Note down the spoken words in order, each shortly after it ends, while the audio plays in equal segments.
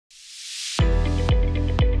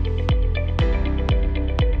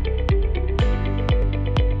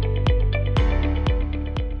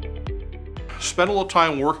spend a little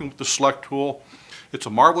time working with the SELECTOOL. It's a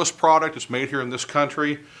marvelous product. It's made here in this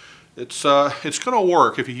country. It's going to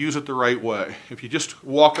work if you use it the right way. If you just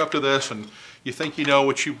walk up to this and you think you know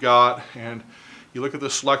what you've got, and you look at the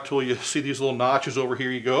SELECTOOL, you see these little notches over here,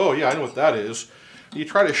 you go, oh yeah, I know what that is. You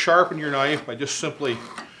try to sharpen your knife by just simply,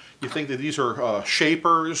 you think that these are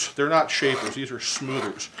shapers. They're not shapers, these are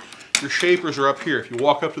smoothers. Your shapers are up here. If you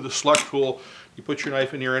walk up to the SELECTOOL, you put your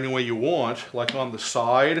knife in here any way you want, like on the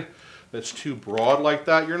side that's too broad like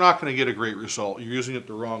that, you're not going to get a great result. You're using it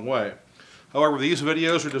the wrong way. However, these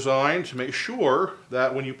videos are designed to make sure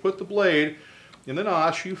that when you put the blade in the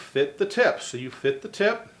notch, you fit the tip. So you fit the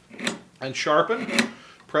tip and sharpen,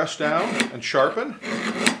 press down and sharpen,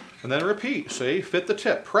 and then repeat. See, fit the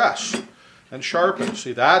tip, press and sharpen.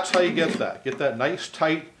 See, that's how you get that. Get that nice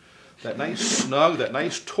tight, that nice snug, that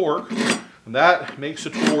nice torque, and that makes the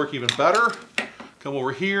tool work even better. Come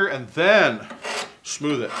over here and then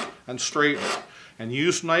smooth it and straighten it. And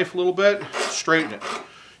use the knife a little bit, straighten it.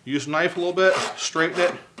 Use the knife a little bit, straighten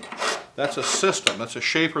it. That's a system. That's a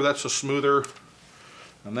shaper, that's a smoother.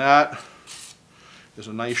 And that is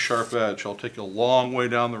a nice sharp edge. It'll take you a long way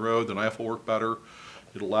down the road. The knife will work better.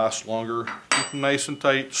 It'll last longer. Keep them nice and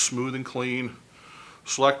tight, smooth and clean.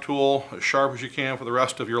 SELECTOOL as sharp as you can for the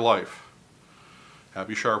rest of your life.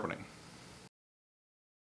 Happy sharpening.